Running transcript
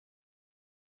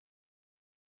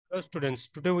Hello students,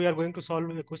 today we are going to solve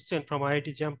a question from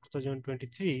IIT-JAM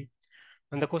 2023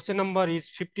 and the question number is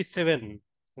 57.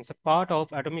 It's a part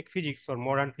of atomic physics or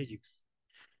modern physics.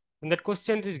 And that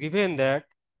question is given that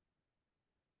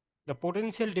the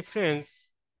potential difference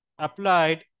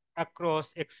applied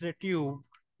across X-ray tube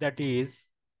that is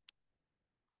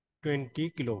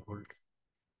 20 kilovolt.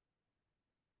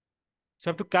 So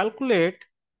I have to calculate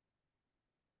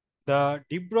the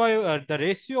de Broglie, the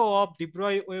ratio of de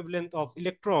Broglie wavelength of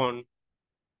electron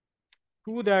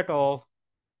to that of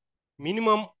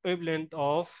minimum wavelength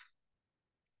or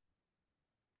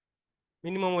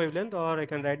I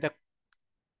can write the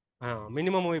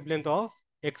minimum wavelength of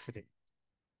X-ray.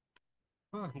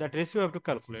 That ratio you have to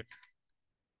calculate.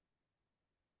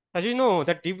 As you know,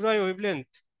 that de Broglie wavelength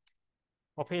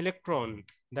of an electron,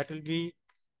 that will be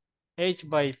h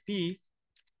by p,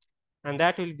 and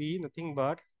that will be nothing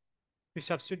but, we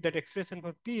substitute that expression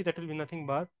for p, that will be nothing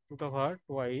but root of r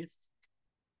twice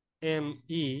m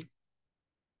e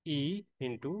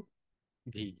into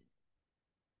v.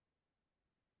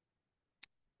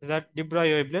 That de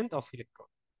Broglie wavelength of electron.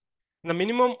 The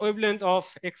minimum wavelength of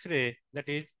X-ray, that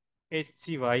is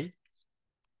hcy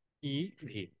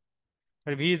ev.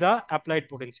 And v is the applied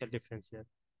potential difference here.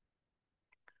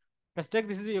 Let's take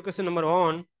this is the equation number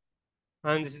 1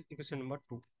 and this is equation number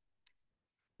 2.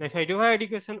 Now if I divide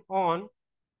equation 1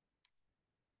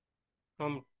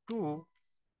 from 2,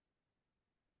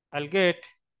 I'll get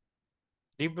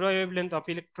de Broglie wavelength of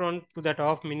electron to that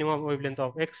of minimum wavelength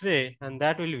of X-ray, and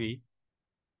that will be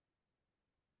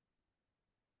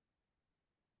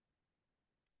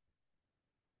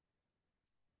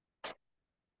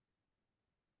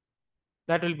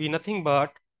nothing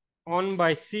but 1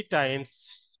 by c times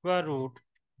square root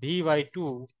v by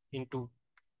 2 into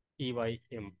e by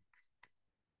m.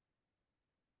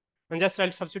 And just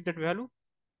I'll substitute that value.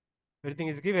 Everything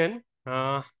is given.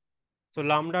 So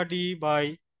lambda d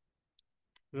by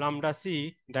lambda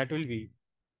c, that will be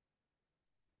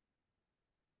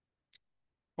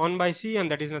 1 by c,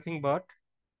 and that is nothing but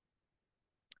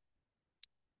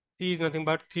c is nothing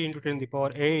but 3 into 10 to the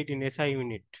power 8 in SI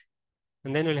unit.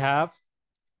 And then we'll have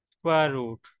square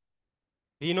root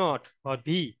V naught or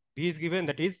V. V is given,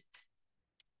 that is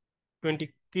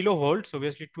 20 kilovolts. So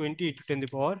obviously 20 to 10 to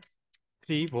the power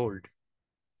 3 volt.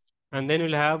 And then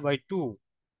we'll have by 2.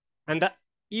 And the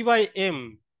E by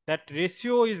M, that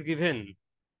ratio is given.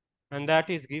 And that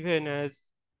is given as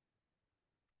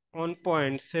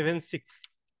 1.76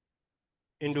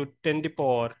 into 10 to the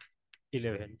power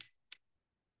 11.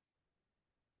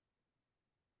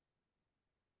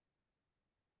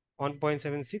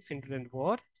 1.76 into 10 to the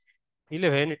power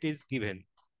 11, it is given.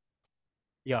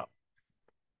 Yeah.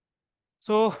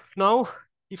 So now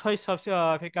if I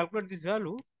calculate this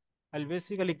value, I'll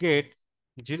basically get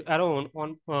around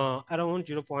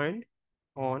 0.14.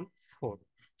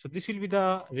 So this will be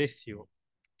the ratio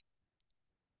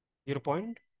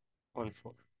 0.14.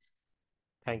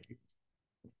 Thank you.